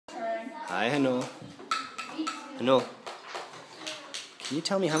Hi, Hanu. Hanu, can you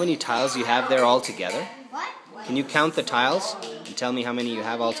tell me how many tiles you have there all together? What? Can you count the tiles and tell me how many you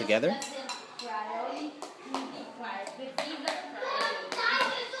have all together?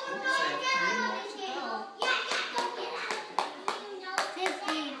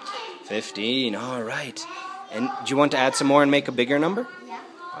 15, all right. And do you want to add some more and make a bigger number? Yeah.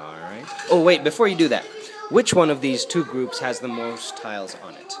 All right. Oh, wait, before you do that, which one of these two groups has the most tiles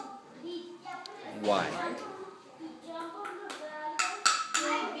on it? Why?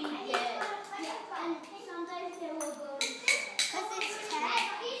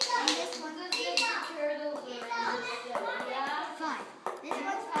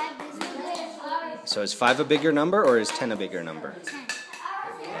 So is 5 a bigger number or is 10 a bigger number? 10.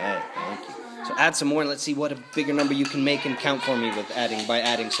 Okay, thank you. So add some more and let's see what a bigger number you can make and count for me by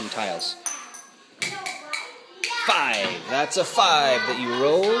adding some tiles. 5. That's a 5 that you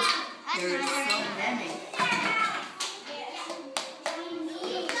rolled. There are so many.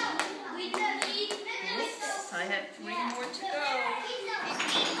 I have 3 more to go.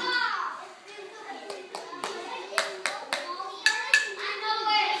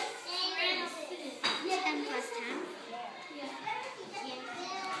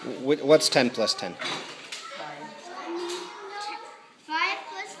 What's 10 plus 10? 5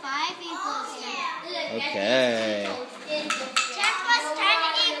 plus 5 equals 10. Okay. 10 plus 10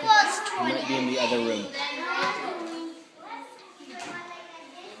 equals 20. Might be in the other room.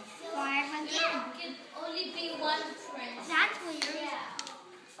 500. Can only be one friend. That's weird.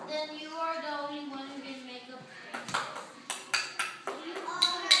 Yeah. Then you are the only one who can make a friend.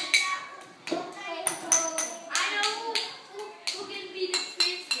 I know who can be the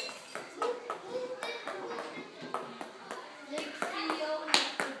princess.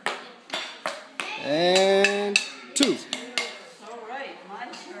 And 2. All right, my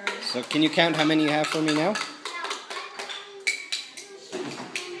turn. So can you count how many you have for me now?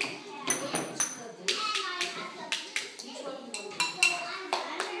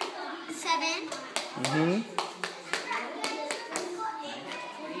 7. 4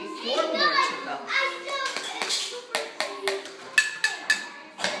 more to go.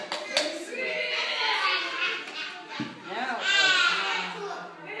 Now,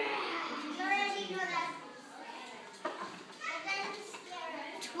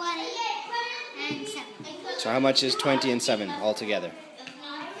 20 and 7. So how much is 20 and 7 altogether?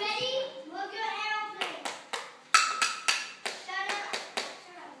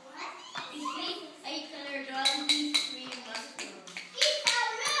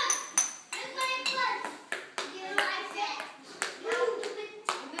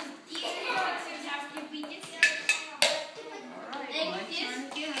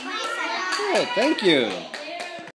 Good, thank you.